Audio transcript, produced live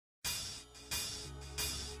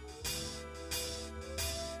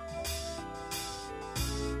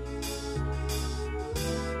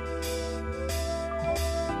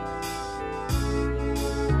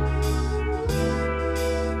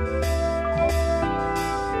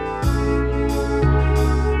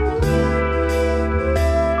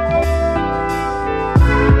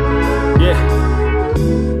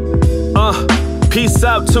Peace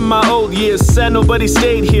out to my old years, sad nobody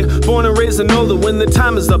stayed here. Born and raised in older, when the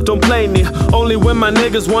time is up, don't play near. Only when my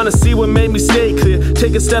niggas wanna see what made me stay clear.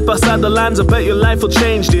 Take a step outside the lines, I bet your life will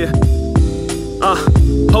change, dear.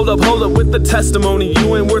 Hold up with the testimony,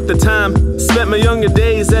 you ain't worth the time. Spent my younger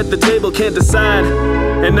days at the table, can't decide.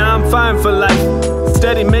 And now I'm fine for life,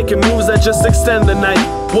 steady making moves that just extend the night.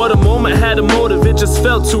 What a moment, had a motive, it just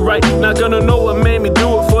felt too right. Not gonna know what made me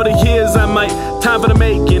do it for the years I might. Time for the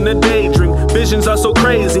making, a daydream, visions are so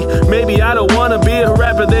crazy. Maybe I don't wanna be a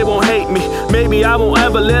rapper, they won't hate me. Maybe I won't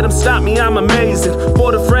ever let them stop me, I'm amazing.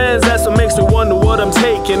 For the friends, that's what makes me wonder what I'm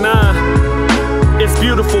taking on. It's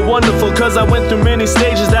beautiful, wonderful, cause I went through many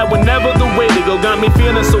stages that were never the way to go. Got me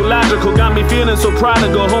feeling so logical, got me feeling so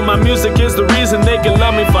prodigal. Hope my music is the reason they can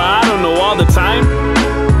love me for, I don't know, all the time.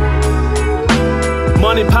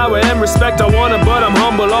 Money, power, and respect I want it, but I'm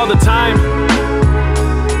humble all the time.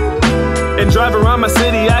 And drive around my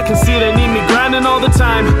city, I can see they need me grinding all the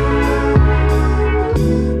time.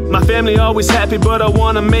 My family always happy, but I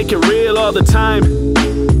wanna make it real all the time.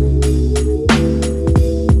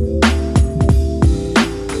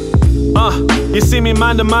 You see me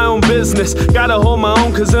minding my own business, gotta hold my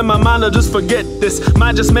own, cause in my mind I'll just forget this.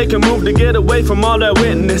 Might just make a move to get away from all that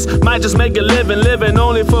witness. Might just make a living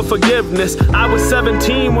only for forgiveness. I was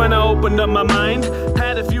 17 when I opened up my mind.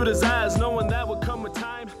 Had a few desires, no one